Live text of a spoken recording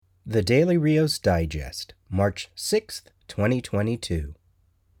The Daily Rios Digest, March 6th, 2022.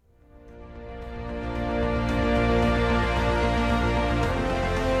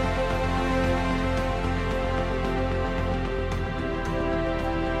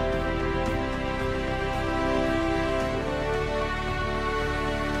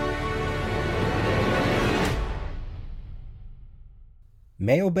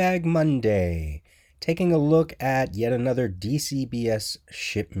 Mailbag Monday, taking a look at yet another DCBS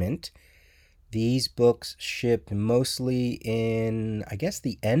shipment. These books shipped mostly in, I guess,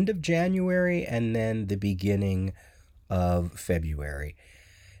 the end of January and then the beginning of February.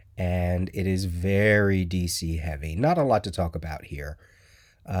 And it is very DC heavy. Not a lot to talk about here.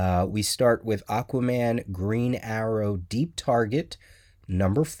 We start with Aquaman Green Arrow Deep Target,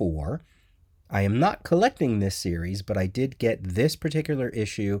 number 4. I am not collecting this series, but I did get this particular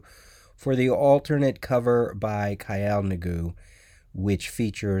issue for the alternate cover by Kyle Nagu, which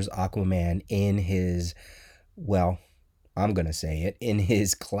features Aquaman in his, well, I'm going to say it, in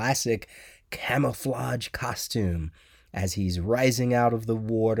his classic camouflage costume as he's rising out of the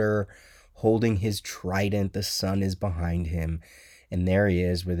water, holding his trident. The sun is behind him, and there he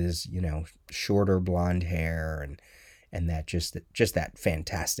is with his, shorter blonde hair and that just that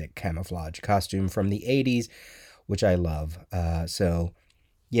fantastic camouflage costume from the 80s, which I love. So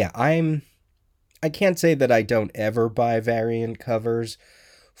yeah, I can't say that I don't ever buy variant covers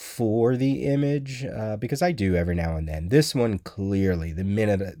for the Image, because I do every now and then. This one, clearly,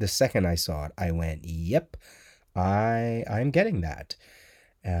 the second I saw it, I went, yep, I'm getting that.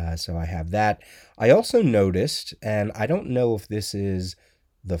 So I have that. I also noticed, and I don't know if this is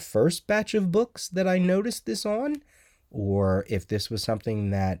the first batch of books that I noticed this on, or if this was something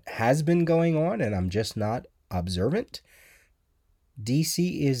that has been going on and I'm just not observant.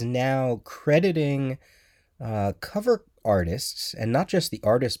 DC is now crediting cover artists, and not just the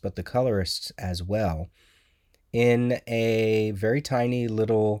artists, but the colorists as well, in a very tiny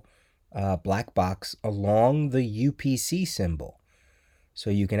little black box along the UPC symbol. So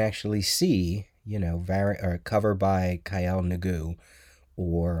you can actually see, cover by Kyle Nagu,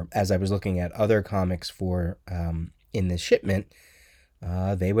 or as I was looking at other comics for in this shipment,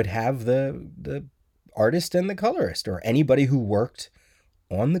 they would have the artist and the colorist, or anybody who worked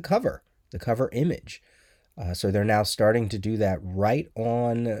on the cover image. So they're now starting to do that right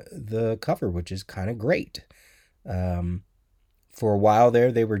on the cover, which is kind of great. For a while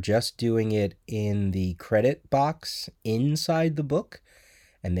there, they were just doing it in the credit box inside the book,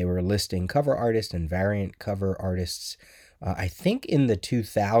 and they were listing cover artists and variant cover artists. I think in the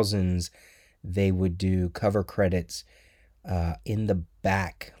 2000s, they would do cover credits in the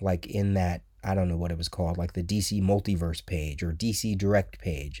back, like in that, I don't know what it was called, like the DC Multiverse page or DC Direct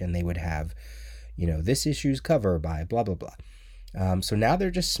page, and they would have, this issue's cover by blah, blah, blah. So now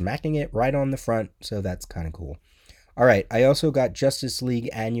they're just smacking it right on the front, so that's kind of cool. All right, I also got Justice League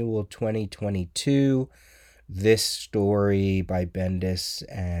Annual 2022. This story by Bendis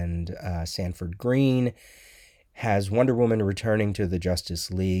and Sanford Green has Wonder Woman returning to the Justice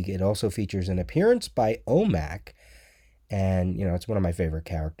League. It also features an appearance by OMAC, and, it's one of my favorite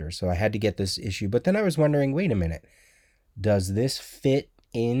characters, so I had to get this issue. But then I was wondering, wait a minute, does this fit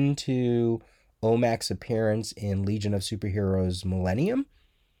into OMAC's appearance in Legion of Superheroes Millennium,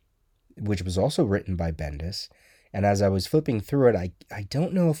 which was also written by Bendis? And as I was flipping through it, I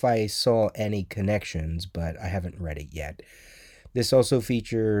don't know if I saw any connections, but I haven't read it yet. This also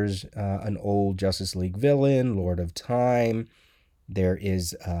features an old Justice League villain, Lord of Time. There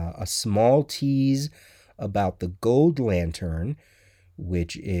is a small tease about the Gold Lantern,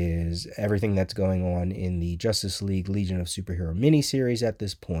 which is everything that's going on in the Justice League Legion of Superhero miniseries at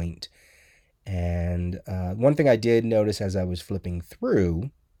this point. And one thing I did notice as I was flipping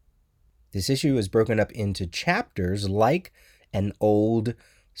through, this issue is broken up into chapters like an old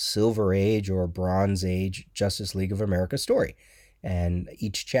Silver Age or Bronze Age Justice League of America story. And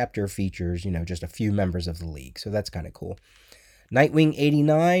each chapter features, just a few members of the league. So that's kind of cool. Nightwing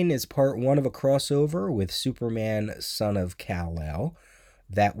 89 is part 1 of a crossover with Superman, Son of Kal-El.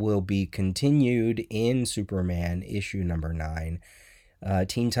 That will be continued in Superman issue number 9.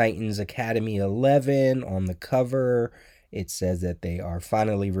 Teen Titans Academy 11 on the cover. It says that they are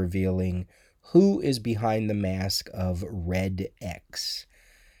finally revealing who is behind the mask of Red X.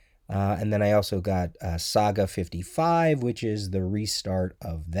 And then I also got Saga 55, which is the restart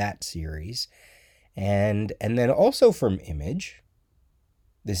of that series. And then also from Image,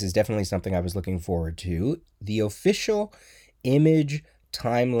 this is definitely something I was looking forward to, the official Image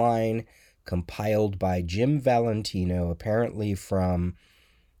timeline compiled by Jim Valentino, apparently from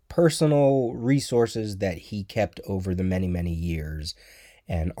personal resources that he kept over the many, many years.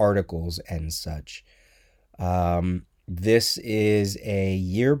 and articles and such. This is a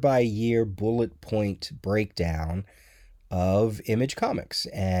year by year bullet point breakdown of Image Comics,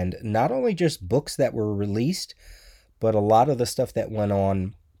 and not only just books that were released, but a lot of the stuff that went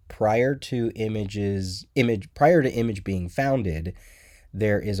on prior to Image being founded.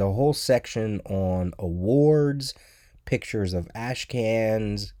 There is a whole section on awards, pictures of ash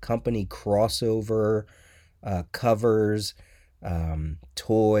cans, company crossover, covers,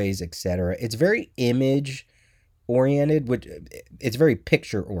 toys, etc. It's very Image oriented, which it's very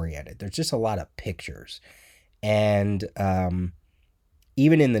picture oriented. There's just a lot of pictures, and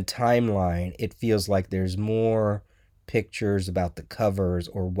even in the timeline, it feels like there's more pictures about the covers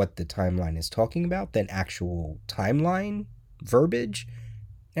or what the timeline is talking about than actual timeline verbiage.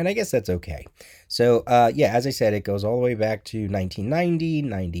 And I guess that's okay. So, yeah, as I said, it goes all the way back to 1990,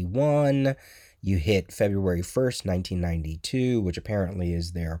 91. You hit February 1st, 1992, which apparently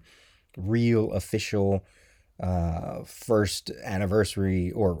is their real official first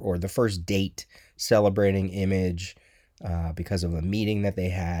anniversary or the first date celebrating Image because of a meeting that they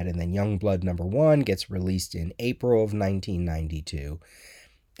had. And then Youngblood #1 gets released in April of 1992.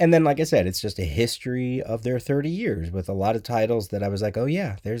 And then, like I said, it's just a history of their 30 years with a lot of titles that I was like, oh,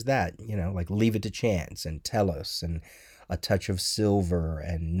 yeah, there's that, like Leave It to Chance and Tellus and A Touch of Silver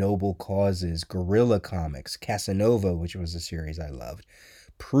and Noble Causes, Guerrilla Comics, Casanova, which was a series I loved,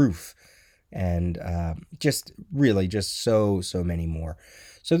 Proof, and just really just so many more.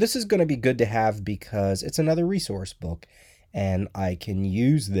 So this is going to be good to have because it's another resource book, and I can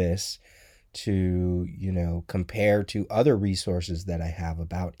use this to, compare to other resources that I have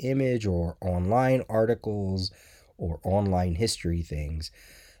about Image or online articles or online history things.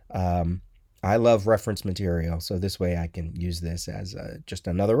 I love reference material, so this way I can use this as just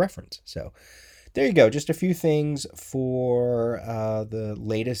another reference. So there you go, just a few things for the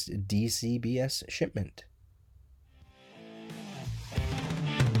latest DCBS shipment.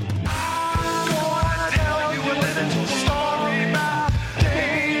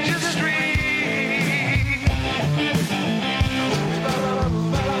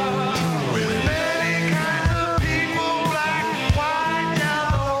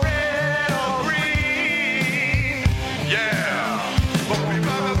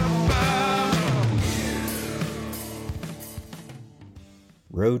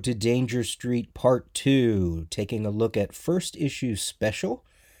 Road to Danger Street Part 2, taking a look at first issue special,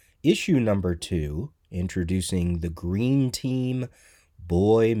 issue number 2, introducing the Green Team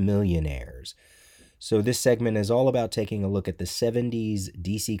Boy Millionaires. So this segment is all about taking a look at the 70s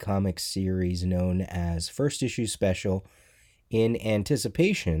DC Comics series known as First Issue Special in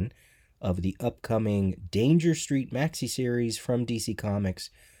anticipation of the upcoming Danger Street maxi series from DC Comics,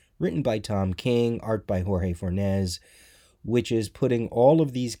 written by Tom King, art by Jorge Fornés, which is putting all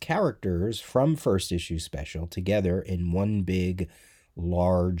of these characters from First Issue Special together in one big,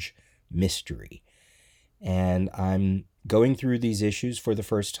 large mystery. And I'm going through these issues for the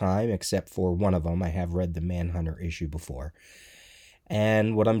first time, except for one of them. I have read the Manhunter issue before.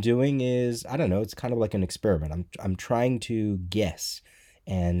 And what I'm doing is, I don't know, it's kind of like an experiment. I'm trying to guess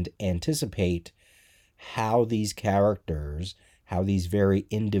and anticipate how these characters, how these very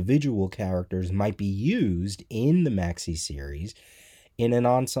individual characters might be used in the maxi series in an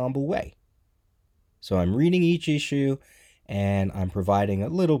ensemble way. So I'm reading each issue and I'm providing a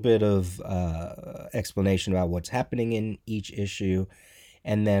little bit of explanation about what's happening in each issue,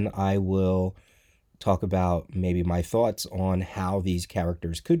 and then I will talk about maybe my thoughts on how these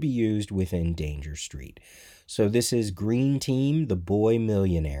characters could be used within Danger Street. So this is Green Team, the Boy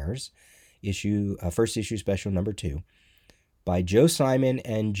Millionaires, first issue special number 2. By Joe Simon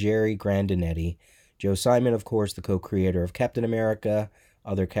and Jerry Grandinetti. Joe Simon, of course, the co-creator of Captain America,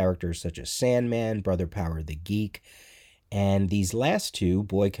 other characters such as Sandman, Brother Power the Geek, and these last two,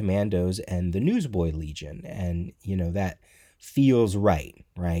 Boy Commandos and the Newsboy Legion. And, that feels right?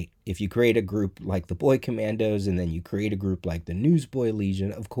 If you create a group like the Boy Commandos and then you create a group like the Newsboy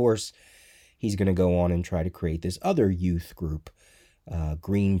Legion, of course, he's going to go on and try to create this other youth group,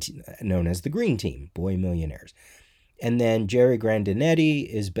 known as the Green Team, Boy Millionaires. And then Jerry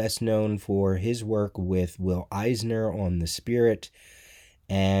Grandinetti is best known for his work with Will Eisner on The Spirit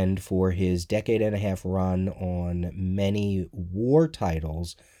and for his decade-and-a-half run on many war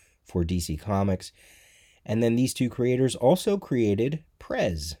titles for DC Comics. And then these two creators also created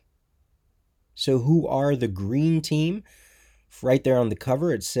Prez. So who are the Green Team? Right there on the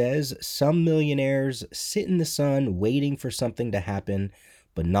cover it says, some millionaires sit in the sun waiting for something to happen,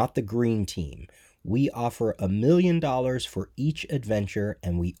 but not the Green Team. We offer $1 million for each adventure,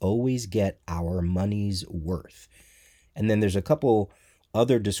 and we always get our money's worth. And then there's a couple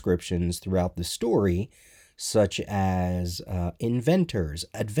other descriptions throughout the story, such as inventors,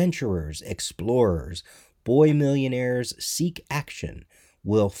 adventurers, explorers, boy millionaires seek action,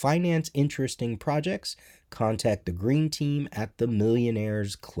 will finance interesting projects, contact the green team at the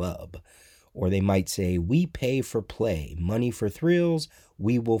Millionaires Club. Or they might say, we pay for play, money for thrills,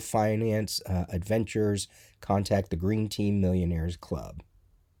 we will finance adventures, contact the Green Team Millionaires Club.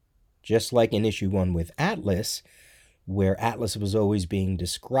 Just like in issue 1 with Atlas, where Atlas was always being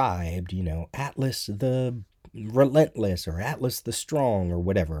described, Atlas the relentless or Atlas the strong or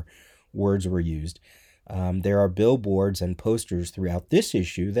whatever words were used. There are billboards and posters throughout this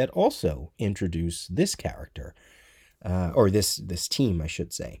issue that also introduce this character, or this team, I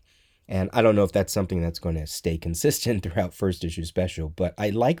should say. And I don't know if that's something that's going to stay consistent throughout first issue special, but I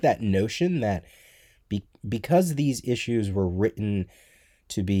like that notion that because these issues were written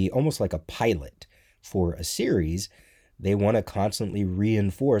to be almost like a pilot for a series, they want to constantly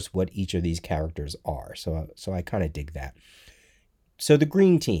reinforce what each of these characters are. So I kind of dig that. So the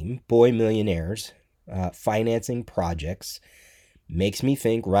green team, boy millionaires, financing projects, makes me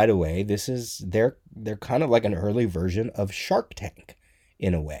think right away they're kind of like an early version of Shark Tank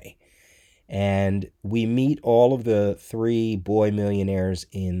in a way. And we meet all of the 3 boy millionaires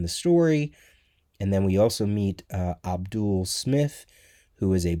in the story. And then we also meet Abdul Smith,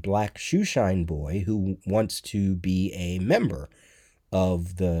 who is a black shoeshine boy who wants to be a member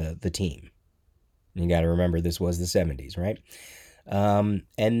of the team. You got to remember this was the 70s, right?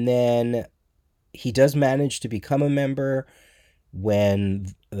 And then he does manage to become a member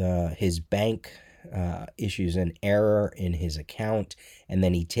when his bank issues an error in his account, and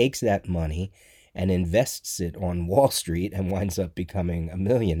then he takes that money and invests it on Wall Street and winds up becoming a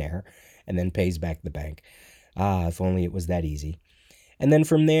millionaire and then pays back the bank. If only it was that easy. And then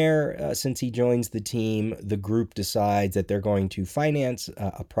from there, since he joins the team, the group decides that they're going to finance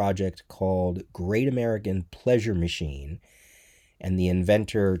a project called Great American Pleasure Machine. And the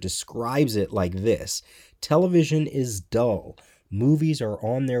inventor describes it like this: television is dull. Movies are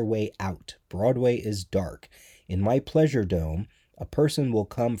on their way out. Broadway is dark. In my pleasure dome, a person will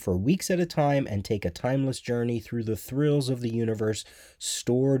come for weeks at a time and take a timeless journey through the thrills of the universe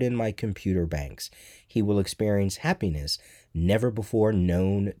stored in my computer banks. He will experience happiness never before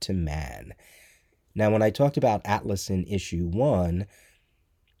known to man. Now, when I talked about Atlas in issue 1,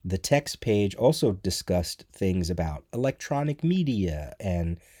 the text page also discussed things about electronic media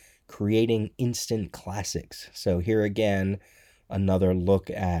and creating instant classics. So here again, another look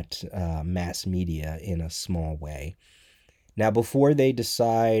at mass media in a small way. Now, before they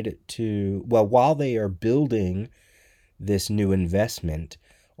decide while they are building this new investment,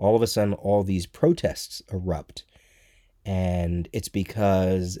 all of a sudden all these protests erupt. And it's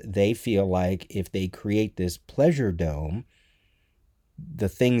because they feel like if they create this pleasure dome, the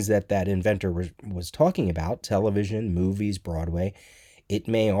things that inventor was talking about, television, movies, Broadway, it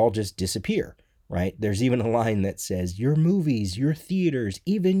may all just disappear, right? There's even a line that says, your movies, your theaters,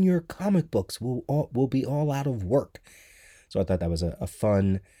 even your comic books will be all out of work. So I thought that was a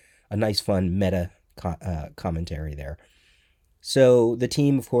nice, fun meta commentary there. So the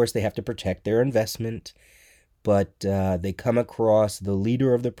team, of course, they have to protect their investment, but they come across the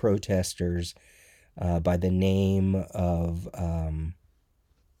leader of the protesters by the name of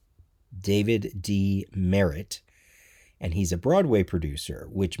David D. Merritt, and he's a Broadway producer,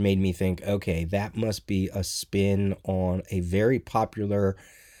 which made me think, okay, that must be a spin on a very popular,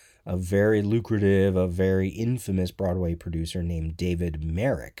 a very lucrative, a very infamous Broadway producer named David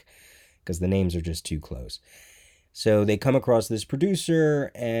Merrick, because the names are just too close. So they come across this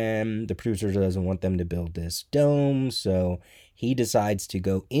producer, and the producer doesn't want them to build this dome, so he decides to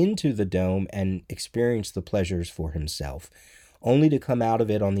go into the dome and experience the pleasures for himself, only to come out of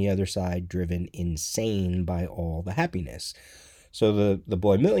it on the other side driven insane by all the happiness. So the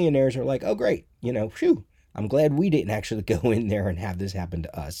boy millionaires are like, oh, great, phew, I'm glad we didn't actually go in there and have this happen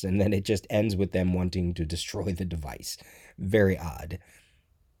to us. And then it just ends with them wanting to destroy the device. Very odd.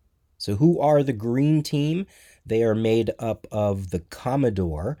 So who are the green team? They are made up of the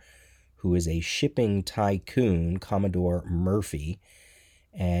Commodore, who is a shipping tycoon, Commodore Murphy,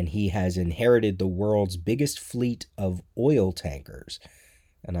 and he has inherited the world's biggest fleet of oil tankers.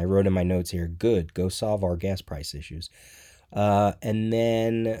 And I wrote in my notes here, good, go solve our gas price issues. And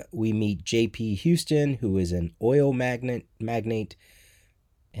then we meet J.P. Houston, who is an oil magnate.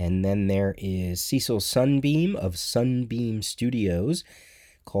 And then there is Cecil Sunbeam of Sunbeam Studios,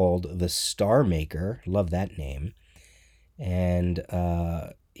 called the Star Maker. Love that name. And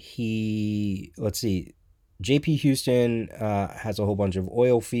J.P. Houston has a whole bunch of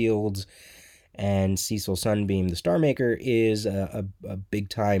oil fields, And Cecil Sunbeam, the Star Maker, is a big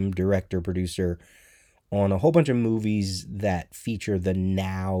time director, producer on a whole bunch of movies that feature the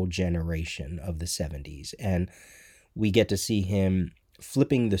now generation of the 70s. And we get to see him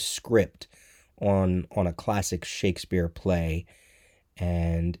flipping the script on a classic Shakespeare play.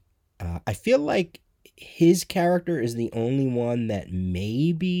 And I feel like his character is the only one that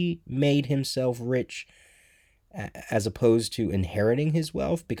maybe made himself rich as opposed to inheriting his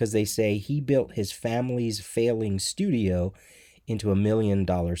wealth, because they say he built his family's failing studio into $1 million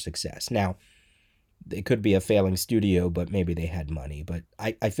success. Now, it could be a failing studio, but maybe they had money. But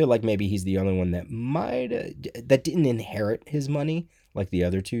I feel like maybe he's the only one that that didn't inherit his money like the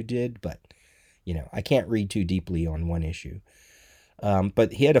other two did. But, I can't read too deeply on one issue.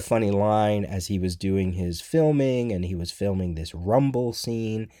 But he had a funny line as he was doing his filming, and he was filming this rumble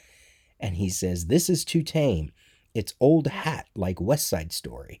scene. And he says, "This is too tame. It's old hat like West Side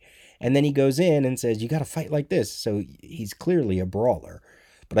Story." And then he goes in and says, "You got to fight like this." So he's clearly a brawler.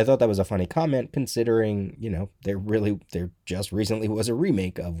 But I thought that was a funny comment considering, there just recently was a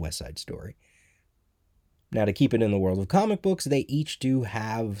remake of West Side Story. Now, to keep it in the world of comic books, they each do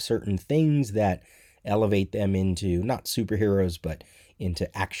have certain things that elevate them into not superheroes, but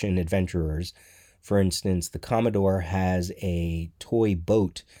into action adventurers. For instance, the Commodore has a toy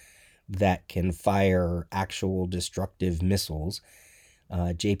boat that can fire actual destructive missiles.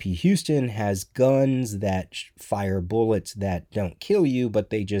 J.P. Houston has guns that fire bullets that don't kill you, but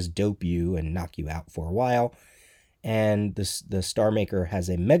they just dope you and knock you out for a while. And the Star Maker has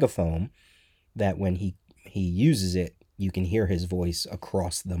a megaphone that when he uses it, you can hear his voice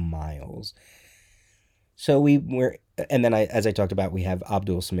across the miles. So and then as I talked about, we have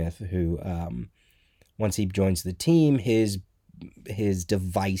Abdul Smith, who once he joins the team, his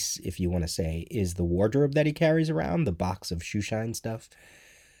device, if you want to say, is the wardrobe that he carries around, the box of shoeshine stuff.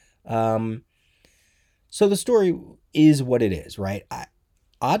 So the story is what it is, right?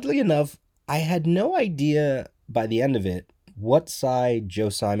 Oddly enough, I had no idea by the end of it what side Joe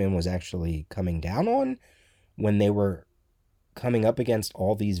Simon was actually coming down on when they were coming up against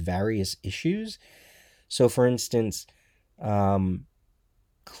all these various issues. So, for instance,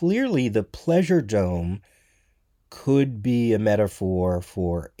 clearly the Pleasure Dome could be a metaphor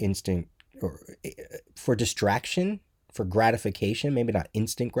for instant, or for distraction, for gratification, maybe not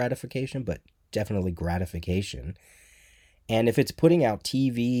instant gratification, but definitely gratification. And if it's putting out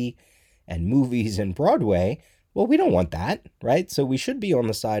TV and movies and Broadway, well, we don't want that, right? So we should be on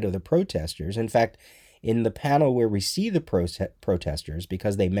the side of the protesters. In fact, in the panel where we see the protesters,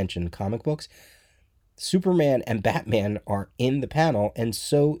 because they mentioned comic books, Superman and Batman are in the panel, and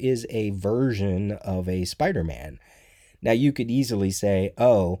so is a version of a Spider-Man. Now, you could easily say,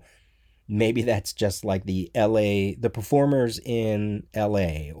 oh, maybe that's just like the performers in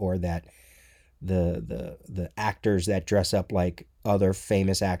LA, or that the actors that dress up like other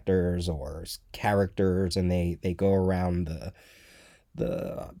famous actors or characters, and they go around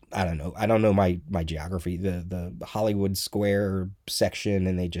I don't know my geography, the Hollywood Square section,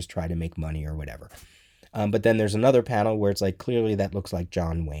 and they just try to make money or whatever. But then there's another panel where it's like, clearly that looks like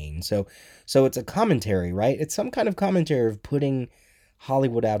John Wayne. So it's a commentary, right? It's some kind of commentary of putting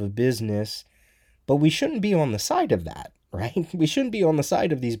Hollywood out of business, but we shouldn't be on the side of that, right? We shouldn't be on the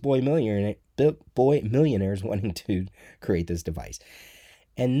side of these boy millionaires wanting to create this device.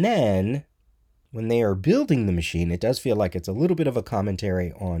 And then when they are building the machine, it does feel like it's a little bit of a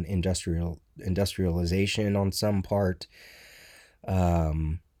commentary on industrialization on some part.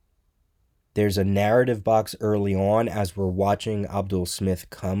 There's a narrative box early on as we're watching Abdul Smith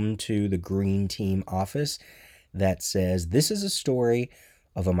come to the Green Team office that says, "This is a story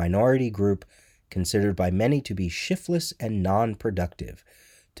of a minority group considered by many to be shiftless and non-productive.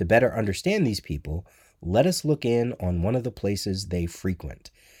 To better understand these people, let us look in on one of the places they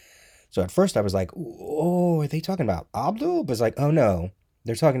frequent." So at first I was like, oh, are they talking about Abdul? But it's like, oh no,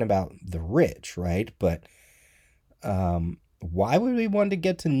 they're talking about the rich, right? But why would we want to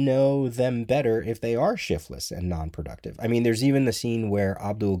get to know them better if they are shiftless and non-productive? I mean, there's even the scene where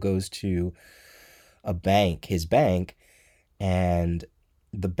Abdul goes to his bank, and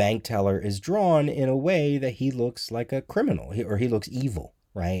the bank teller is drawn in a way that he looks like a criminal, or he looks evil,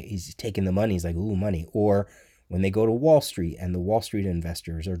 right? He's taking the money. He's like, ooh, money. Or when they go to Wall Street and the Wall Street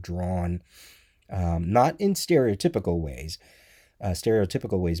investors are drawn, not in stereotypical ways,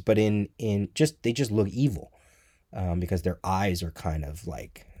 but they just look evil. Because their eyes are kind of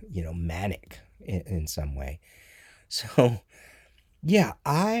like, manic in some way. So, yeah,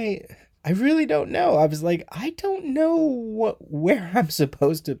 I really don't know. I was like, I don't know where I'm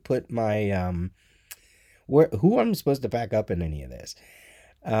supposed to put my who I'm supposed to back up in any of this.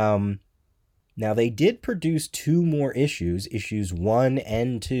 Now, they did produce two more issues, issues 1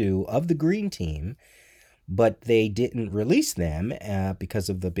 and 2 of the Green Team, but they didn't release them because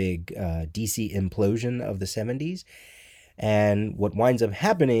of the big DC implosion of the 70s. And what winds up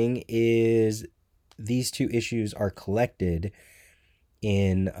happening is these two issues are collected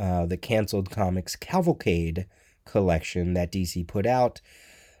in the Canceled Comics Cavalcade collection that DC put out.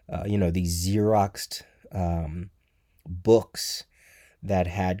 These Xeroxed books that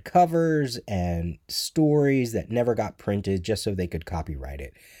had covers and stories that never got printed just so they could copyright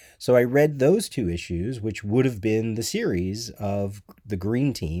it. So I read those two issues, which would have been the series of the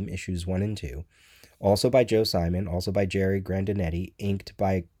Green Team, issues 1 and 2, also by Joe Simon, also by Jerry Grandinetti, inked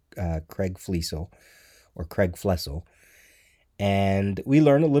by Craig Flessel, and we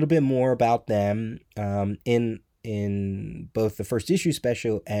learn a little bit more about them in both the first issue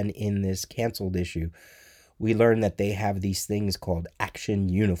special and in this canceled issue. We learn that they have these things called action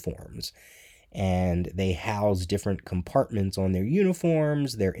uniforms, and they house different compartments on their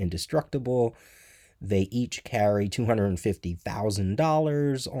uniforms. They're indestructible. They each carry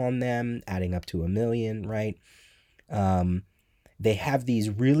 $250,000 on them, adding up to $1 million, right? They have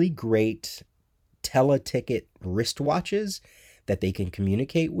these really great teleticket wristwatches that they can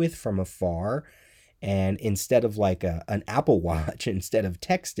communicate with from afar. And instead of like an Apple Watch, instead of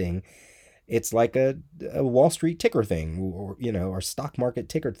texting, it's like a Wall Street ticker thing, or stock market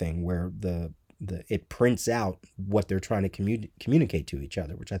ticker thing, where it prints out what they're trying to communicate to each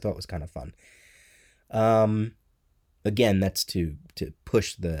other, which I thought was kind of fun. Again, that's to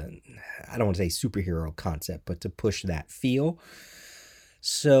push I don't want to say superhero concept, but to push that feel.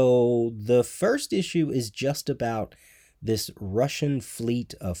 So the first issue is just about this Russian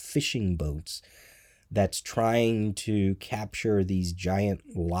fleet of fishing boats that's trying to capture these giant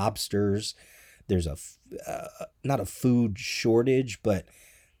lobsters. There's not a food shortage, but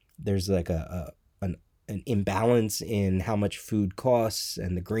there's like an imbalance in how much food costs,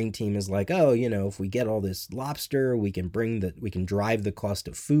 and the Green Team is like, oh, if we get all this lobster, we can drive the cost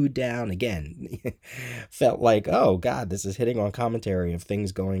of food down. Again, felt like, oh God, this is hitting on commentary of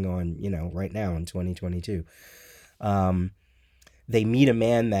things going on, right now in 2022. They meet a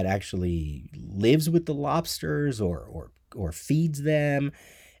man that actually lives with the lobsters or feeds them,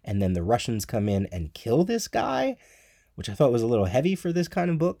 and then the Russians come in and kill this guy, which I thought was a little heavy for this kind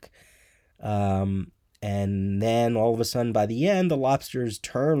of book. And then all of a sudden, by the end, the lobsters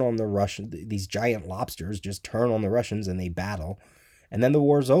turn on the Russians. These giant lobsters just turn on the Russians and they battle. And then the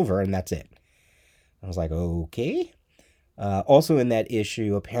war's over and that's it. I was like, okay. Also in that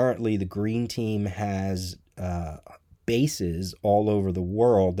issue, apparently the Green Team has bases all over the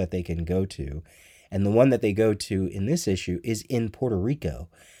world that they can go to. And the one that they go to in this issue is in Puerto Rico.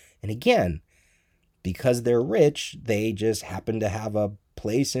 And again, because they're rich, they just happen to have a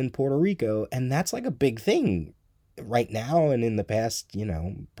place in Puerto Rico. And that's like a big thing right now and in the past,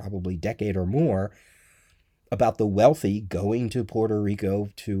 probably decade or more, about the wealthy going to Puerto Rico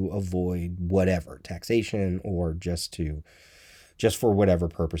to avoid whatever, taxation, or just for whatever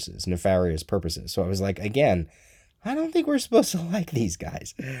purposes, nefarious purposes. So I was like, again, I don't think we're supposed to like these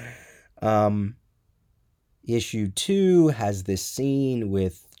guys. Issue 2 has this scene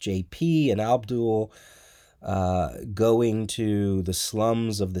with JP and Abdul going to the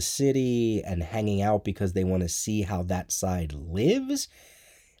slums of the city and hanging out because they want to see how that side lives.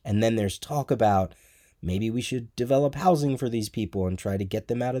 And then there's talk about maybe we should develop housing for these people and try to get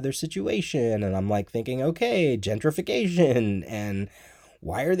them out of their situation. And I'm like thinking, okay, gentrification, and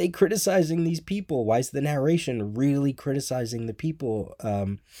why are they criticizing these people? Why is the narration really criticizing the people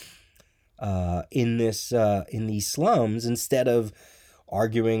in these slums instead of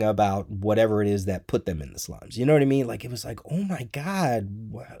arguing about whatever it is that put them in the slums? You know what I mean? Like, it was like, oh my God,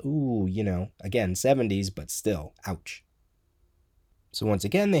 ooh, again, 70s, but still, ouch. So once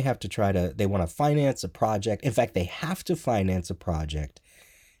again, they want to finance a project. In fact, they have to finance a project,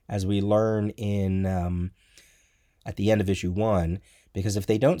 as we learn at the end of issue 1, because if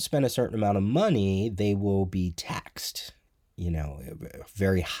they don't spend a certain amount of money, they will be taxed,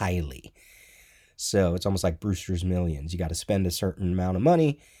 very highly. So it's almost like Brewster's Millions. You got to spend a certain amount of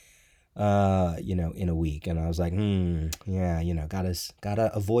money, in a week. And I was like, yeah,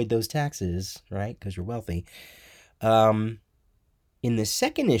 gotta avoid those taxes, right? Because you're wealthy. In the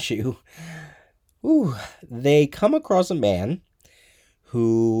second issue, they come across a man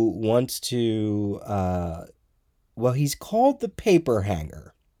who wants to, he's called the paper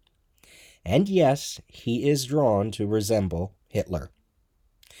hanger. And yes, he is drawn to resemble Hitler.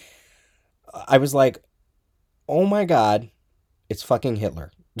 I was like, oh my God, it's fucking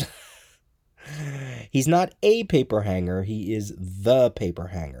Hitler. He's not a paper hanger, he is the paper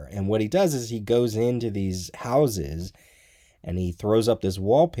hanger. And what he does is he goes into these houses and he throws up this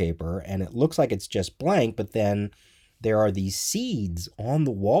wallpaper and it looks like it's just blank, but then there are these seeds on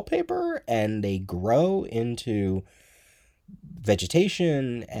the wallpaper and they grow into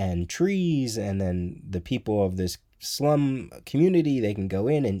vegetation and trees, and then the people of this slum community, they can go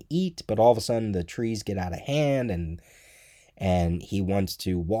in and eat, but all of a sudden the trees get out of hand, and he wants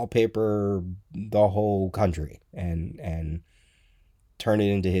to wallpaper the whole country and turn it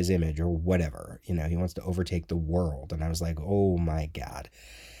into his image or whatever. He wants to overtake the world. And I was like, oh my God.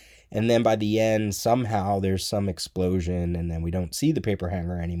 And then by the end, somehow there's some explosion, and then we don't see the paper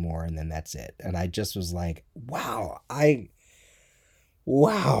hanger anymore, and then that's it. And I just was like, wow.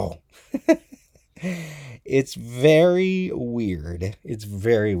 It's very weird. It's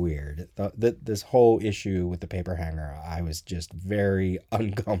very weird. This whole issue with the paper hanger, I was just very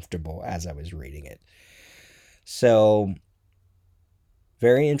uncomfortable as I was reading it. So,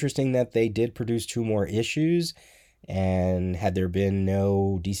 very interesting that they did produce 2 more issues. And had there been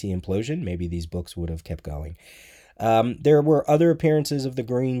no DC implosion, maybe these books would have kept going. There were other appearances of the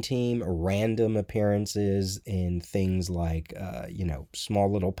Green Team, random appearances in things like,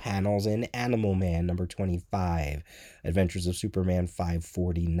 small little panels in Animal Man number 25, Adventures of Superman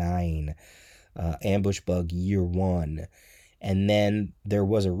 549, Ambush Bug Year 1. And then there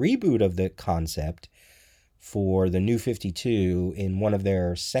was a reboot of the concept for the New 52 in one of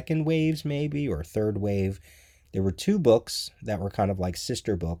their second waves, maybe, or third wave. There were 2 books that were kind of like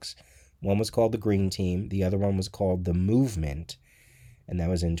sister books. One was called The Green Team. The other one was called The Movement. And that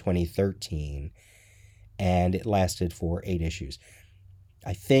was in 2013. And it lasted for 8 issues.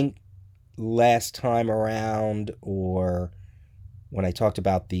 I think last time around, or when I talked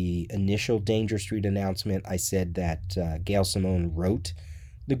about the initial Danger Street announcement, I said that Gail Simone wrote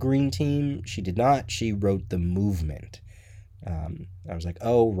The Green Team. She did not. She wrote The Movement. I was like,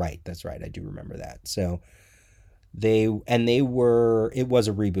 oh, right. That's right. I do remember that. So it was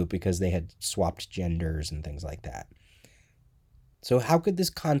a reboot because they had swapped genders and things like that. So how could this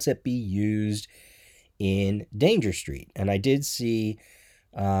concept be used in Danger Street? And I did see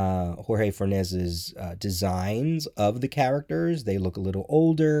Jorge Fornes's designs of the characters. They look a little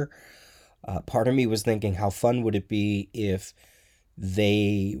older. Part of me was thinking, how fun would it be if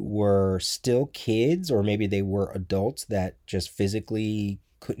they were still kids, or maybe they were adults that just physically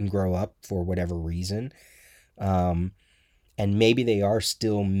couldn't grow up for whatever reason. And maybe they are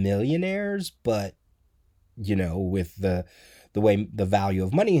still millionaires, but, with the way the value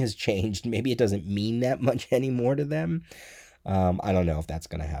of money has changed, maybe it doesn't mean that much anymore to them. I don't know if that's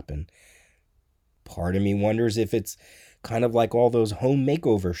going to happen. Part of me wonders if it's kind of like all those home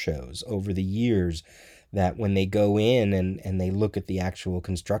makeover shows over the years, that when they go in and they look at the actual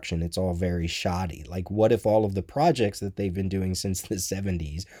construction, it's all very shoddy. Like, what if all of the projects that they've been doing since the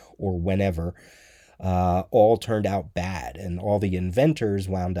 70s or whenever all turned out bad and all the inventors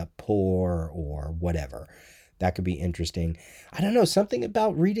wound up poor or whatever? That could be interesting. I don't know, something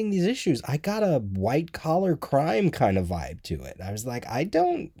about reading these issues, I got a white collar crime kind of vibe to it. I was like, I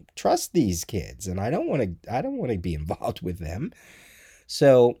don't trust these kids, and I don't want to be involved with them.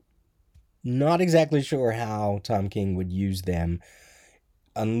 So, not exactly sure how Tom King would use them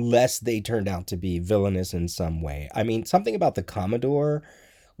unless they turned out to be villainous in some way. I mean, something about the Commodore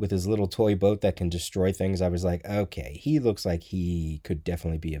with his little toy boat that can destroy things, I was like, okay, he looks like he could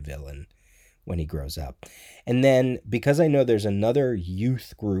definitely be a villain when he grows up. And then, because I know there's another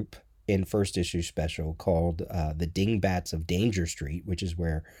youth group in first issue special called the Dingbats of Danger Street, which is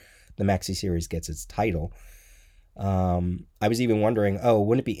where the maxi series gets its title. I was even wondering,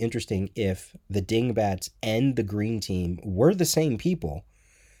 wouldn't it be interesting if the Dingbats and the Green Team were the same people,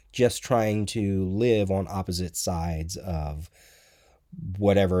 just trying to live on opposite sides of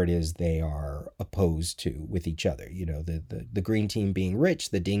whatever it is they are opposed to with each other. The Green Team being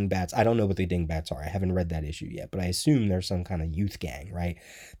rich, the Dingbats, I don't know what the Dingbats are. I haven't read that issue yet, but I assume they're some kind of youth gang, right?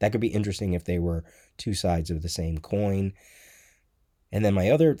 That could be interesting if they were 2 sides of the same coin. And then my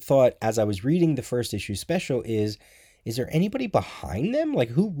other thought as I was reading the first issue special is there anybody behind them? Like,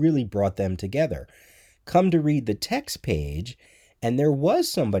 who really brought them together? Come to read the text page, and there was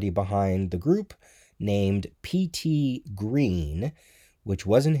somebody behind the group named P.T. Green, which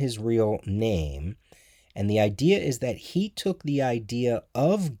wasn't his real name. And the idea is that he took the idea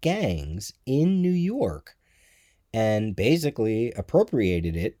of gangs in New York and basically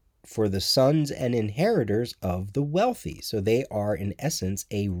appropriated it for the sons and inheritors of the wealthy. So they are, in essence,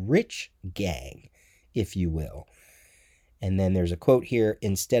 a rich gang, if you will. And then there's a quote here: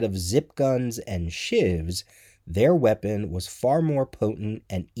 instead of zip guns and shivs, Their weapon was far more potent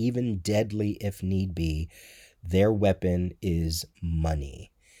and even deadly if need be. Their weapon is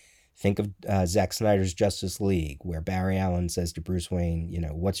money. Think of Zack Snyder's Justice League, where Barry Allen says to Bruce Wayne,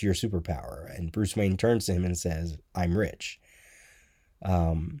 what's your superpower? And Bruce Wayne turns to him and says, I'm rich.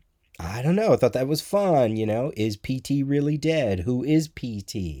 I don't know. I thought that was fun. Is PT really dead? Who is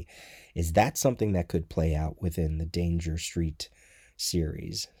PT? Is that something that could play out within the Danger Street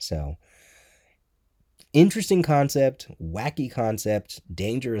series? So, interesting concept, wacky concept,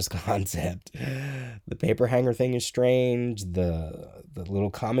 dangerous concept. The paper hanger thing is strange. The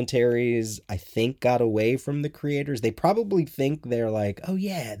little commentaries, I think, got away from the creators. They probably think they're like, oh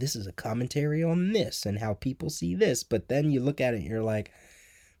yeah, this is a commentary on this and how people see this. But then you look at it and you're like,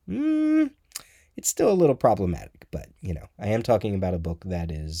 it's still a little problematic. But, I am talking about a book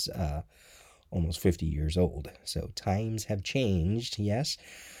that is almost 50 years old. So times have changed, yes.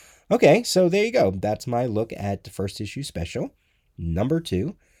 Okay, so there you go. That's my look at the first issue special, number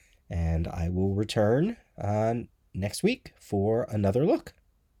 2. And I will return next week for another look.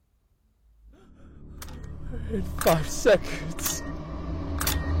 In 5 seconds,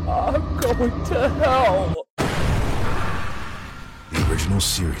 I'm going to hell. The original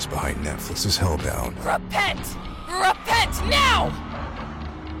series behind Netflix's Hellbound. Repent! Repent now!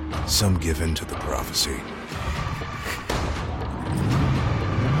 Some give in to the prophecy.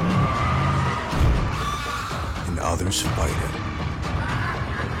 And others fight it.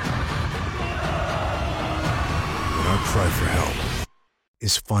 When our cry for help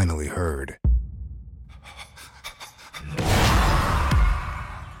is finally heard,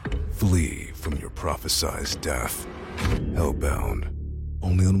 flee from your prophesized death. Hellbound,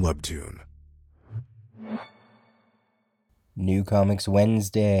 only on Webtoon. New Comics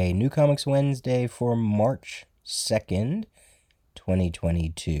Wednesday. New Comics Wednesday for March 2nd,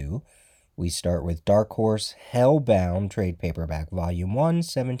 2022. We start with Dark Horse Hellbound Trade Paperback Volume 1,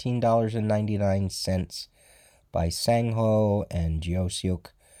 $17.99 by Sang-ho and Jio-seok.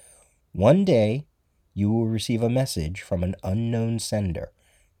 One day, you will receive a message from an unknown sender.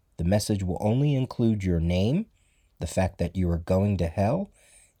 The message will only include your name, the fact that you are going to hell,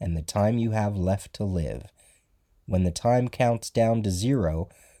 and the time you have left to live. When the time counts down to 0,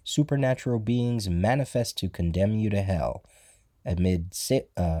 supernatural beings manifest to condemn you to hell. Amid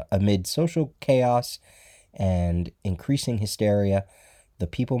social chaos and increasing hysteria, the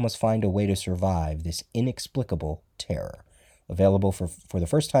people must find a way to survive this inexplicable terror. Available for the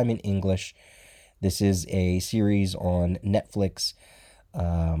first time in English. This is a series on Netflix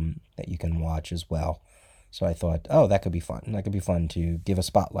that you can watch as well. So I thought, that could be fun. That could be fun to give a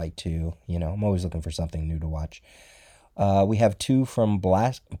spotlight to. I'm always looking for something new to watch. We have 2 from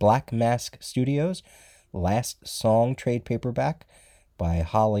Black Mask Studios. Last Song trade paperback by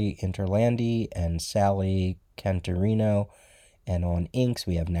Holly Interlandi and Sally Cantarino. And on inks,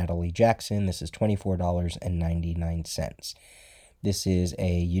 we have Natalie Jackson. This is $24.99. This is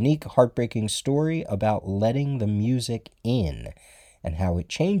a unique, heartbreaking story about letting the music in and how it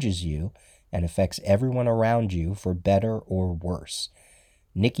changes you and affects everyone around you for better or worse.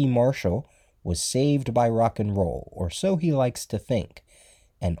 Nicky Marshall was saved by rock and roll, or so he likes to think.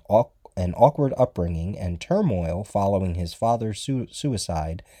 An awkward upbringing and turmoil following his father's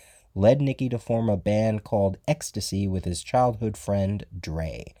suicide led Nicky to form a band called Ecstasy with his childhood friend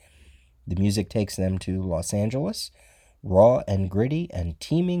Dre. The music takes them to Los Angeles, raw and gritty and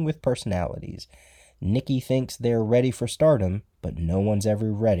teeming with personalities. Nicky thinks they're ready for stardom, but no one's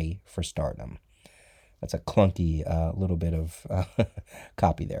ever ready for stardom. That's a clunky little bit of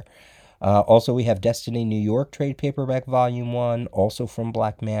copy there. Also, we have Destiny New York trade paperback volume 1, also from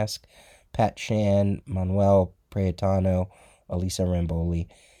Black Mask. Pat Shan, Manuel Prayetano, Elisa Ramboli.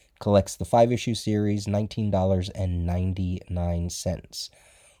 Collects the 5-issue series, $19.99.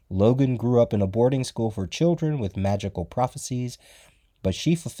 Logan grew up in a boarding school for children with magical prophecies, but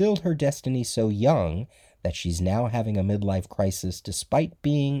she fulfilled her destiny so young that she's now having a midlife crisis despite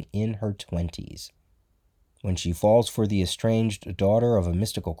being in her 20s. When she falls for the estranged daughter of a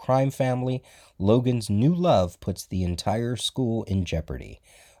mystical crime family, Logan's new love puts the entire school in jeopardy.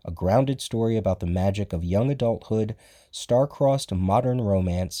 A grounded story about the magic of young adulthood, star-crossed modern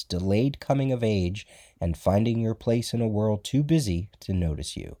romance, delayed coming of age, and finding your place in a world too busy to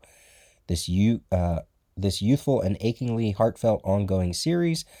notice you. This youthful and achingly heartfelt ongoing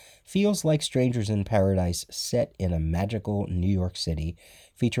series feels like Strangers in Paradise set in a magical New York City,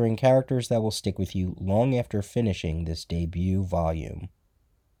 featuring characters that will stick with you long after finishing this debut volume.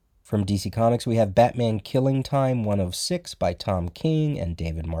 From DC Comics, we have Batman Killing Time 1 of 6 by Tom King and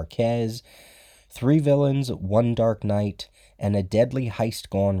David Marquez, 3 Villains, 1 Dark Knight, and A Deadly Heist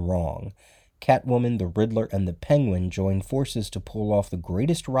Gone Wrong. Catwoman, the Riddler, and the Penguin join forces to pull off the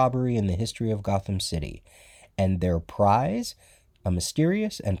greatest robbery in the history of Gotham City. And their prize? A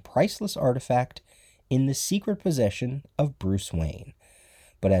mysterious and priceless artifact in the secret possession of Bruce Wayne.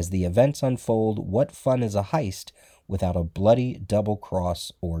 But as the events unfold, what fun is a heist without a bloody double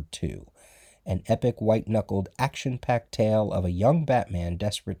cross or two? An epic white-knuckled, action-packed tale of a young Batman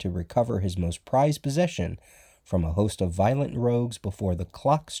desperate to recover his most prized possession from a host of violent rogues before the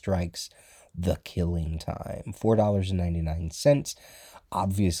clock strikes the killing time. $4.99,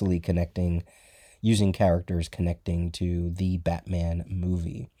 obviously using characters connecting to the Batman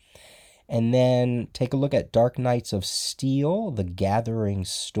movie. And then take a look at Dark Knights of Steel, The Gathering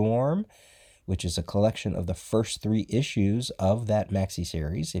Storm, which is a collection of the first 3 issues of that maxi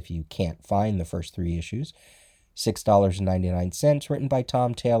series, if you can't find the first 3 issues. $6.99, written by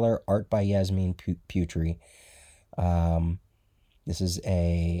Tom Taylor, art by Yasmin Putri. This is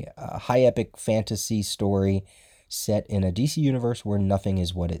a high epic fantasy story set in a DC universe where nothing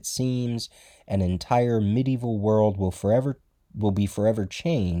is what it seems. An entire medieval world will be forever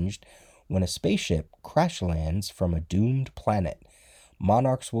changed when a spaceship crash lands from a doomed planet.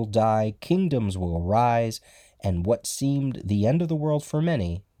 Monarchs will die, kingdoms will rise, and what seemed the end of the world for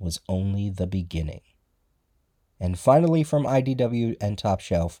many was only the beginning. And finally, from IDW and Top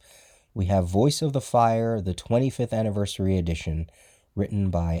Shelf, we have Voice of the Fire, the 25th Anniversary Edition, written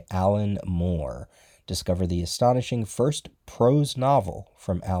by Alan Moore. Discover the astonishing first prose novel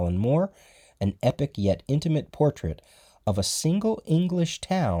from Alan Moore, an epic yet intimate portrait of a single English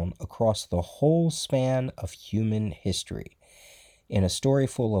town across the whole span of human history. In a story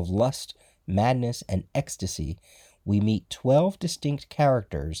full of lust, madness, and ecstasy, we meet 12 distinct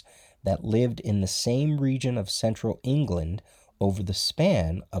characters that lived in the same region of central England over the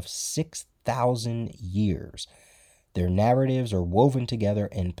span of 6,000 years. Their narratives are woven together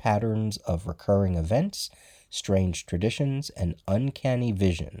in patterns of recurring events, strange traditions, and uncanny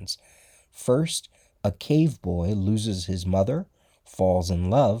visions. First, a cave boy loses his mother, falls in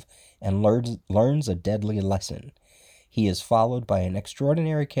love, and learns a deadly lesson. He is followed by an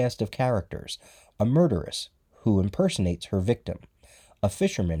extraordinary cast of characters: a murderess who impersonates her victim, a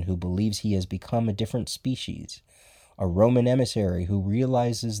fisherman who believes he has become a different species, a Roman emissary who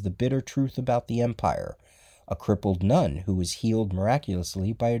realizes the bitter truth about the empire, a crippled nun who is healed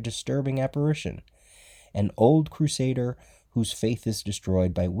miraculously by a disturbing apparition, an old crusader whose faith is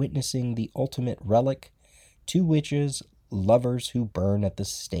destroyed by witnessing the ultimate relic, 2 witches, lovers who burn at the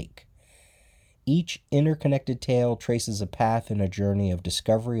stake. Each interconnected tale traces a path in a journey of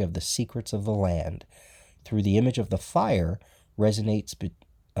discovery of the secrets of the land. Throughout, the image of the fire resonates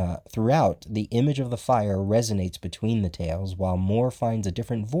between the tales, while Moore finds a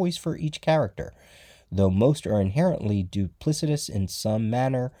different voice for each character, though most are inherently duplicitous in some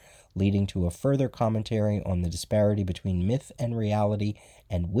manner, leading to a further commentary on the disparity between myth and reality,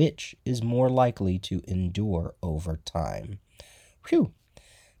 and which is more likely to endure over time. Phew,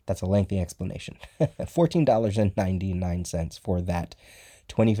 that's a lengthy explanation. $14.99 for that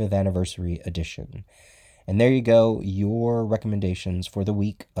 25th Anniversary Edition. And there you go, your recommendations for the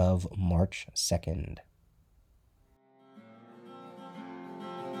week of March 2nd.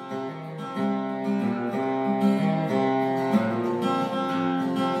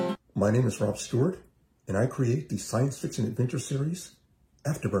 My name is Rob Stewart, and I create the science fiction adventure series,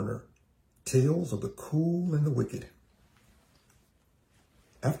 Afterburner, Tales of the Cool and the Wicked.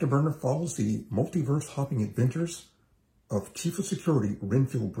 Afterburner follows the multiverse-hopping adventures of Chief of Security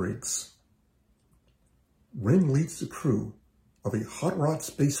Renfield Briggs. Ren leads the crew of a hot rod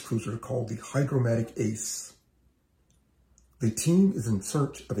space cruiser called the Hydromatic Ace. The team is in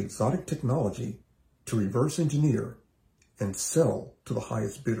search of exotic technology to reverse engineer and sell to the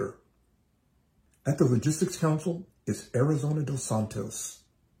highest bidder. At the Logistics Council is Arizona dos Santos.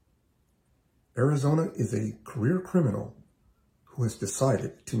 Arizona is a career criminal who has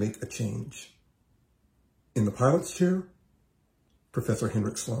decided to make a change. In the pilot's chair, Professor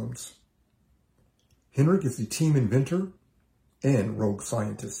Henrik Sloans. Henrik is the team inventor and rogue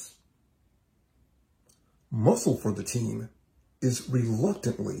scientist. Muscle for the team is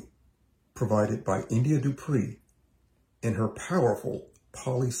reluctantly provided by India Dupree and her powerful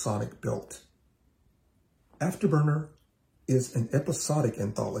polysonic belt. Afterburner is an episodic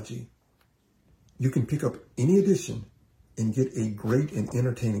anthology. You can pick up any edition and get a great and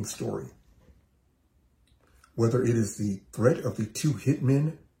entertaining story. Whether it is the threat of the 2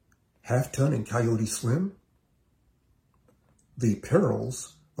 hitmen, Half Ton and Coyote Slim, the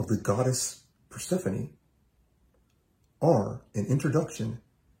perils of the goddess Persephone, or an introduction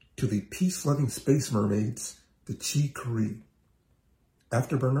to the peace-loving space mermaids, the Chi Kuri.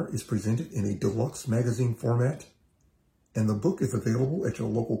 Afterburner is presented in a deluxe magazine format, and the book is available at your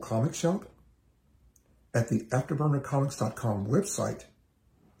local comic shop, at the AfterburnerComics.com website,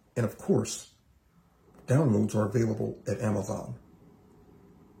 and of course, downloads are available at Amazon.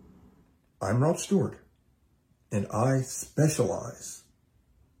 I'm Rob Stewart, and I specialize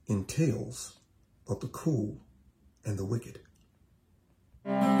in tales of the cool and the wicked.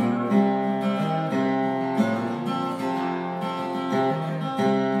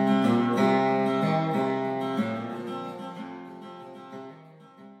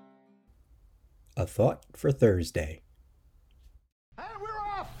 A thought for Thursday. And we're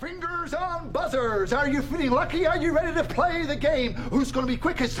off! Fingers on buzzers! Are you feeling lucky? Are you ready to play the game? Who's gonna be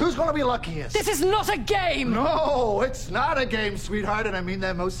quickest? Who's gonna be luckiest? This is not a game! No, it's not a game, sweetheart, and I mean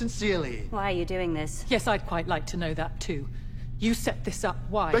that most sincerely. Why are you doing this? Yes, I'd quite like to know that too. You set this up,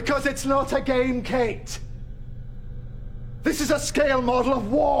 why? Because it's not a game, Kate. This is a scale model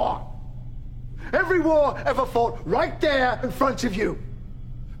of war. Every war ever fought right there in front of you.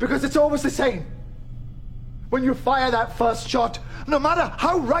 Because it's always the same. When you fire that first shot, no matter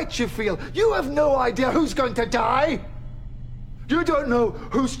how right you feel, you have no idea who's going to die. You don't know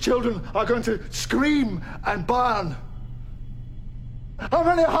whose children are going to scream and burn. How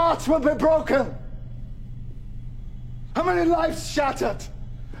many hearts will be broken? How many lives shattered?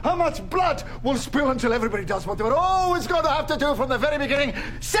 How much blood will spill until everybody does what they were always going to have to do from the very beginning?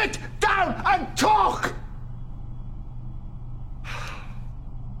 Sit down and talk!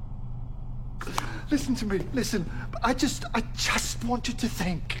 Listen to me, listen. I just want you to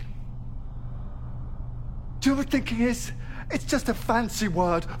think. Do you know what thinking is? It's just a fancy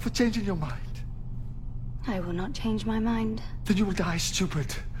word for changing your mind. I will not change my mind. Then you will die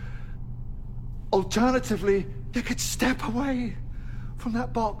stupid. Alternatively, you could step away from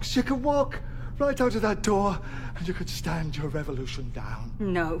that box. You could walk right out of that door and you could stand your revolution down.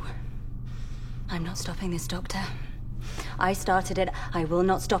 No. I'm not stopping this, Doctor. I started it. I will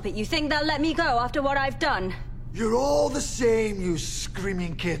not stop it. You think they'll let me go after what I've done? You're all the same, you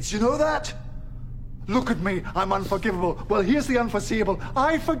screaming kids. You know that? Look at me. I'm unforgivable. Well, here's the unforeseeable.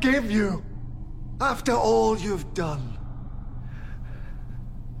 I forgive you. After all you've done,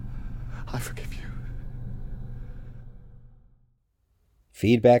 I forgive you.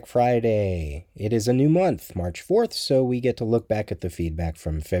 Feedback Friday. It is a new month, March 4th, so we get to look back at the feedback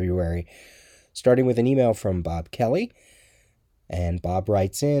from February, starting with an email from Bob Kelly. And Bob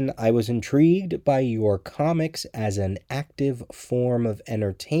writes in, I was intrigued by your comics as an active form of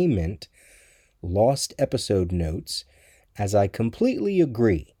entertainment, lost episode notes, as I completely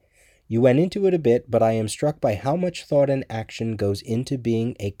agree. You went into it a bit, but I am struck by how much thought and action goes into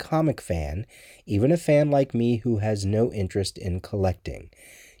being a comic fan, even a fan like me who has no interest in collecting.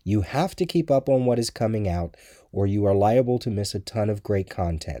 You have to keep up on what is coming out, or you are liable to miss a ton of great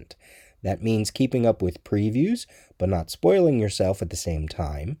content. That means keeping up with previews, but not spoiling yourself at the same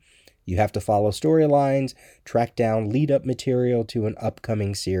time. You have to follow storylines, track down lead-up material to an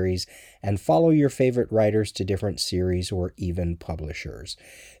upcoming series, and follow your favorite writers to different series or even publishers.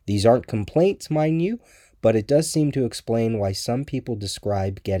 These aren't complaints, mind you, but it does seem to explain why some people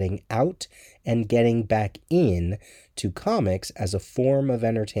describe getting out and getting back in to comics as a form of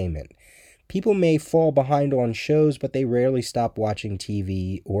entertainment. People may fall behind on shows, but they rarely stop watching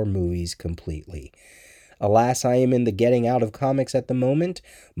TV or movies completely. Alas, I am in the getting out of comics at the moment,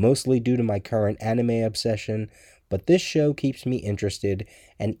 mostly due to my current anime obsession, but this show keeps me interested,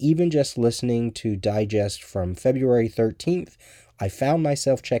 and even just listening to Digest from February 13th, I found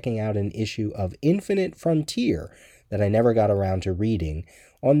myself checking out an issue of Infinite Frontier that I never got around to reading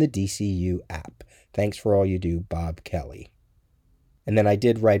on the DCU app. Thanks for all you do, Bob Kelly. And then I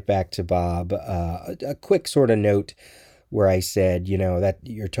did write back to Bob a quick sort of note where I said, that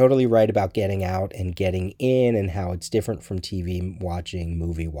you're totally right about getting out and getting in and how it's different from TV watching,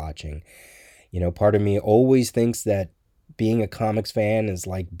 movie watching. Part of me always thinks that being a comics fan is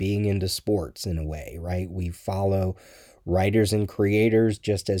like being into sports in a way, right? We follow writers and creators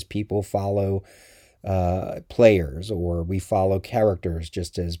just as people follow players, or we follow characters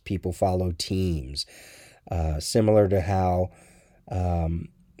just as people follow teams. Similar to how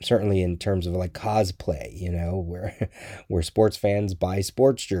certainly in terms of like cosplay, where sports fans buy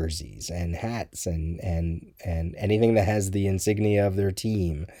sports jerseys and hats and anything that has the insignia of their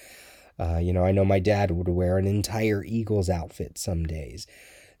team. I know my dad would wear an entire Eagles outfit some days.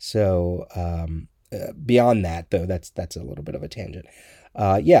 So beyond that, though, that's a little bit of a tangent.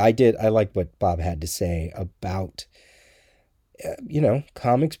 I like what Bob had to say about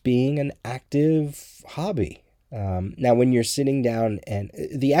comics being an active hobby. Now, when you're sitting down and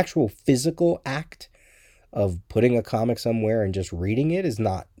the actual physical act of putting a comic somewhere and just reading it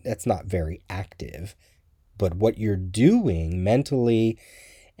that's not very active. But what you're doing mentally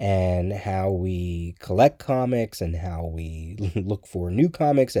and how we collect comics and how we look for new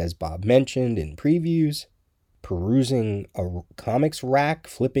comics, as Bob mentioned in previews, perusing a comics rack,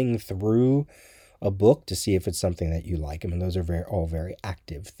 flipping through a book to see if it's something that you like. I mean, those are all very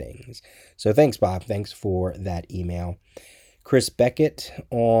active things. So thanks, Bob. Thanks for that email. Chris Beckett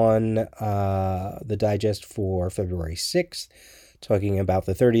on the digest for February 6th, talking about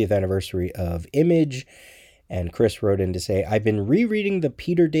the 30th anniversary of Image. And Chris wrote in to say, I've been rereading the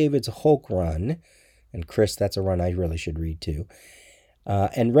Peter David's Hulk run. And Chris, that's a run I really should read too.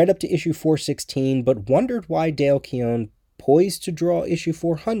 And read up to issue 416, but wondered why Dale Keown, poised to draw issue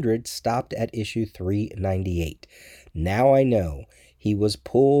 400, stopped at issue 398. Now I know. He was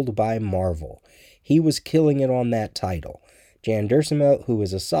pulled by Marvel. He was killing it on that title. Jan Duursema, who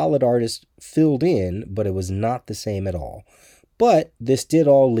is a solid artist, filled in, but it was not the same at all. But this did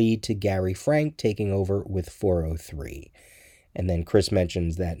all lead to Gary Frank taking over with 403. And then Chris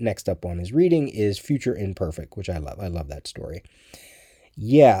mentions that next up on his reading is Future Imperfect, which I love. I love that story.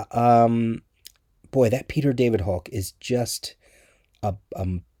 Yeah, boy, that Peter David Hulk is just a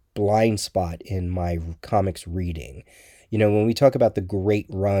blind spot in my comics reading. You know, when we talk about the great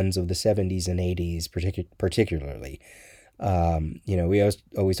runs of the 70s and 80s, particularly, you know, we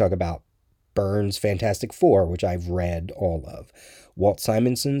always talk about Byrne's Fantastic Four, which I've read all of. Walt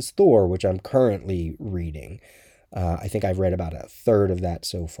Simonson's Thor, which I'm currently reading. I think I've read about a third of that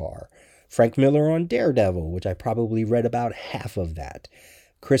so far. Frank Miller on Daredevil, which I probably read about half of that.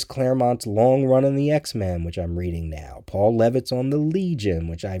 Chris Claremont's long run on the X-Men, which I'm reading now. Paul Levitt's on the Legion,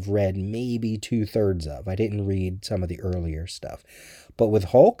 which I've read maybe 2/3 of. I didn't read some of the earlier stuff. But with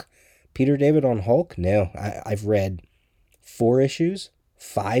Hulk, Peter David on Hulk, no, I've read 4 issues.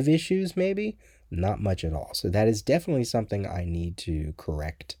 5 issues, maybe? Not much at all. So that is definitely something I need to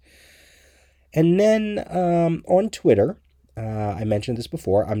correct. And then on Twitter, I mentioned this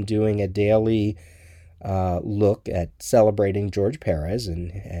before, I'm doing a daily look at celebrating George Perez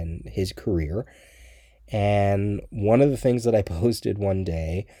and his career. And one of the things that I posted one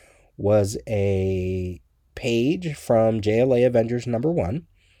day was a page from JLA Avengers #1,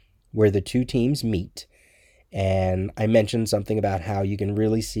 where the two teams meet. And I mentioned something about how you can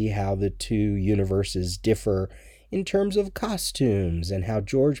really see how the two universes differ in terms of costumes, and how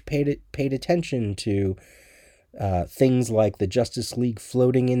George paid attention to things like the Justice League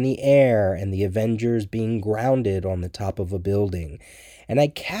floating in the air and the Avengers being grounded on the top of a building. And I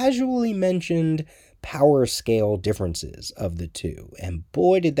casually mentioned power scale differences of the two. And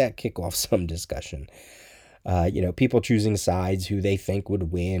boy, did that kick off some discussion. You know, people choosing sides who they think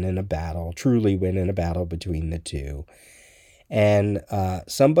would win in a battle, truly win in a battle between the two. And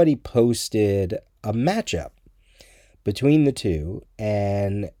somebody posted a matchup between the two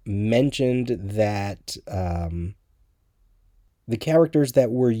and mentioned that the characters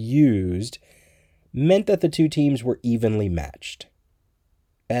that were used meant that the two teams were evenly matched.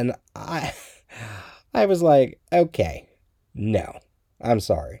 And I was like, okay, no, I'm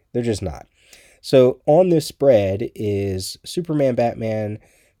sorry, they're just not. So on this spread is Superman, Batman,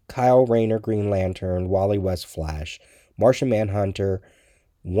 Kyle Rayner, Green Lantern, Wally West, Flash, Martian Manhunter,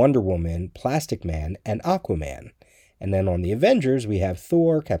 Wonder Woman, Plastic Man, and Aquaman. And then on the Avengers, we have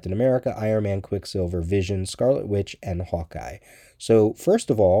Thor, Captain America, Iron Man, Quicksilver, Vision, Scarlet Witch, and Hawkeye. So first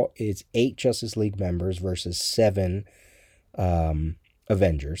of all, it's 8 Justice League members versus 7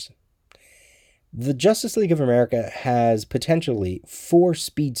 Avengers. The Justice League of America has potentially 4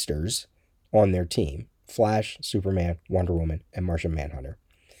 speedsters on their team: Flash, Superman, Wonder Woman, and Martian Manhunter.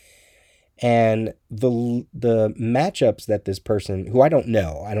 And the matchups that this person, who I don't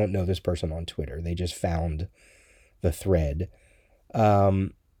know this person on Twitter, they just found the thread,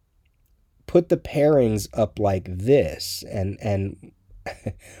 put the pairings up like this, and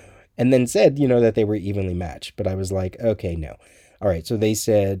and then said, you know, that they were evenly matched. But I was like, okay, no. All right, so they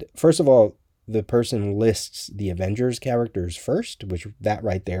said, first of all, the person lists the Avengers characters first, which that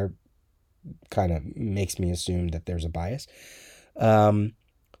right there kind of makes me assume that there's a bias.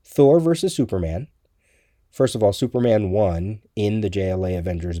 Thor versus Superman. First of all, Superman won in the JLA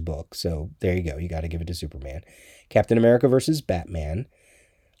Avengers book, so there you go. You got to give it to Superman. Captain America versus Batman.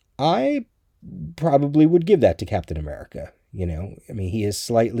 I probably would give that to Captain America. You know, I mean, he is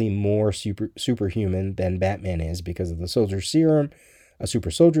slightly more superhuman than Batman is because of the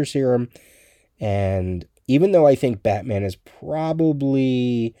super soldier serum. And even though I think Batman is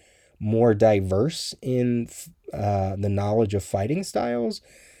probably more diverse in the knowledge of fighting styles,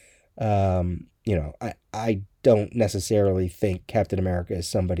 you know, I don't necessarily think Captain America is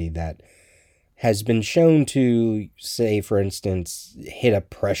somebody that has been shown to, say, for instance, hit a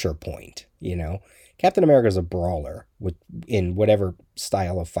pressure point, you know. Captain America's a brawler in whatever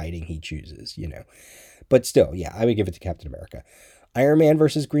style of fighting he chooses, you know. But still, yeah, I would give it to Captain America. Iron Man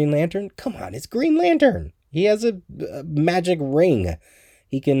versus Green Lantern? Come on, it's Green Lantern. He has a magic ring.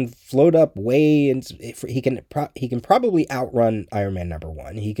 He can float up way, and he can probably outrun Iron Man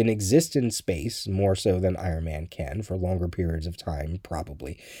 #1. He can exist in space more so than Iron Man can for longer periods of time,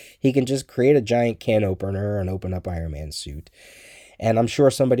 probably. He can just create a giant can opener and open up Iron Man's suit. And I'm sure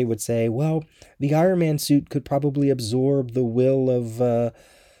somebody would say, well, the Iron Man suit could probably absorb the will of,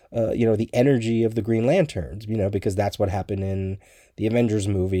 the energy of the Green Lanterns, because that's what happened in the Avengers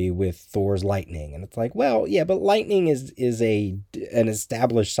movie with Thor's lightning. And it's like, well, yeah, but lightning is an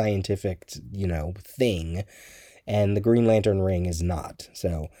established scientific, thing, and the Green Lantern ring is not.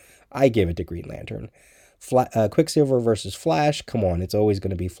 So I give it to Green Lantern. Quicksilver versus Flash. Come on, it's always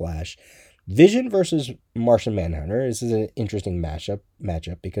going to be Flash. Vision versus Martian Manhunter. This is an interesting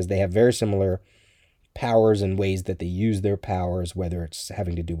matchup because they have very similar powers and ways that they use their powers, whether it's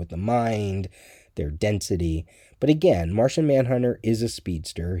having to do with the mind, their density. But again, Martian Manhunter is a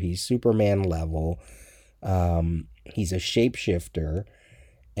speedster. He's Superman level. He's a shapeshifter.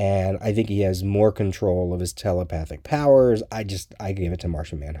 And I think he has more control of his telepathic powers. I give it to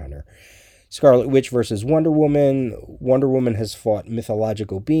Martian Manhunter. Scarlet Witch versus Wonder Woman. Wonder Woman has fought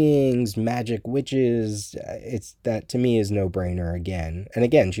mythological beings, magic witches. That to me is no brainer again. And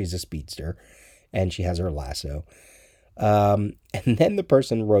again, she's a speedster, and she has her lasso. And then the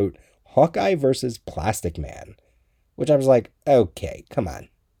person wrote Hawkeye versus Plastic Man, which I was like, okay, come on.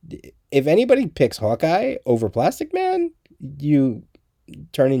 If anybody picks Hawkeye over Plastic Man, you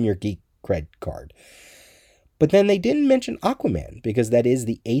turn in your geek cred card. But then they didn't mention Aquaman because that is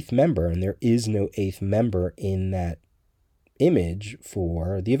the 8th member, and there is no 8th member in that image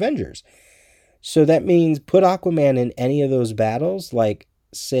for the Avengers. So that means put Aquaman in any of those battles, like,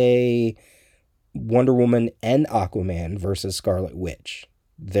 say, Wonder Woman and Aquaman versus Scarlet Witch.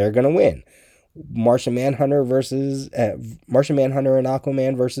 They're going to win. Martian Manhunter and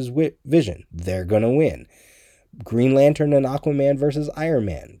Aquaman versus Vision. They're going to win. Green Lantern and Aquaman versus Iron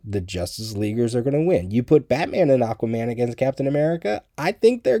Man. The Justice Leaguers are going to win. You put Batman and Aquaman against Captain America, I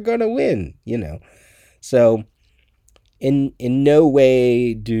think they're going to win, So in no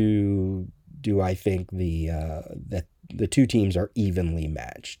way do I think that the two teams are evenly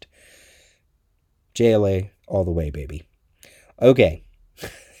matched. JLA all the way, baby. Okay.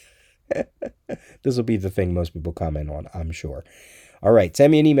 This will be the thing most people comment on, I'm sure. All right,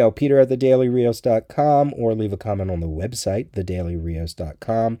 send me an email, peter@thedailyrios.com, or leave a comment on the website,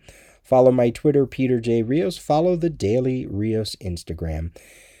 thedailyrios.com. Follow my Twitter, Peter J. Rios. Follow the Daily Rios Instagram.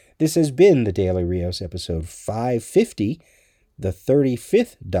 This has been the Daily Rios, episode 550, the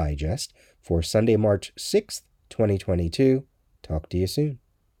 35th digest for Sunday, March 6th, 2022. Talk to you soon.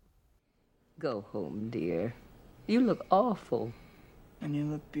 Go home, dear. You look awful. And you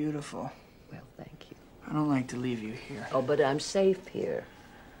look beautiful. Well, thank you. I don't like to leave you here. Oh, but I'm safe here.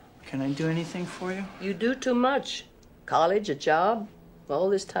 Can I do anything for you? You do too much. College, a job, all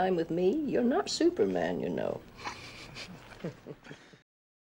this time with me. You're not Superman, you know.